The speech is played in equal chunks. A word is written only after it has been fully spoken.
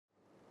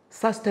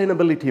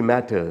Sustainability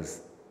matters.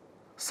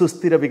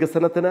 സുസ്ഥിര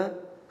വികസനത്തിന്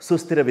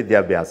സുസ്ഥിര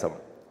വിദ്യാഭ്യാസം.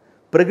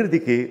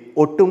 പ്രകൃതിക്ക്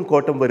ഒട്ടും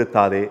കോട്ടം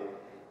വരുത്താതെ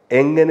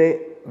എങ്ങനെ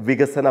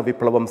വികസന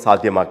വിപ്ലവം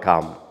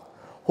സാധ്യമാക്കാം?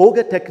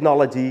 Hogar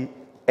Technology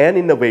and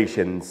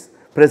Innovations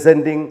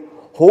presenting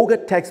Hogar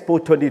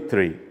TEXPO23.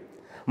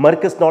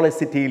 Markaz Knowledge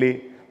Cityയിലെ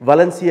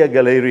Valencia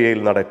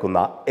Galleriaയിൽ നടക്കുന്ന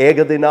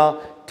ഏകദിന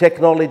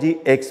Technology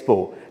Expo.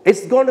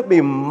 It's going to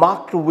be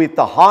marked with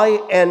the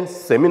high-end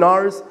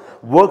seminars,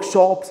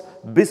 workshops,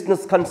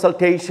 business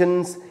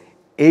consultations,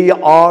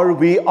 AR,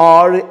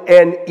 VR,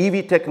 and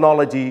EV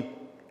technology,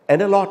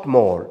 and a lot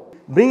more.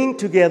 Bringing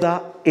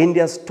together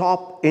India's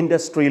top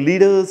industry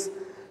leaders,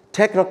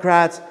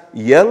 technocrats,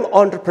 young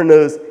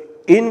entrepreneurs,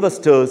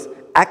 investors,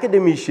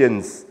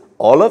 academicians,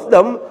 all of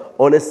them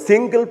on a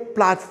single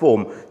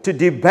platform to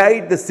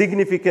debate the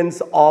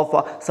significance of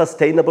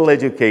sustainable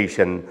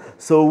education.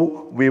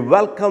 So we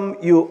welcome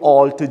you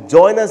all to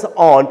join us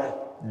on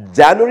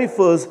January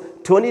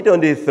 1st,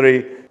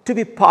 2023 to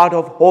be part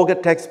of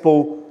Hogar TEXPO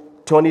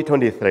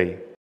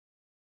 2023.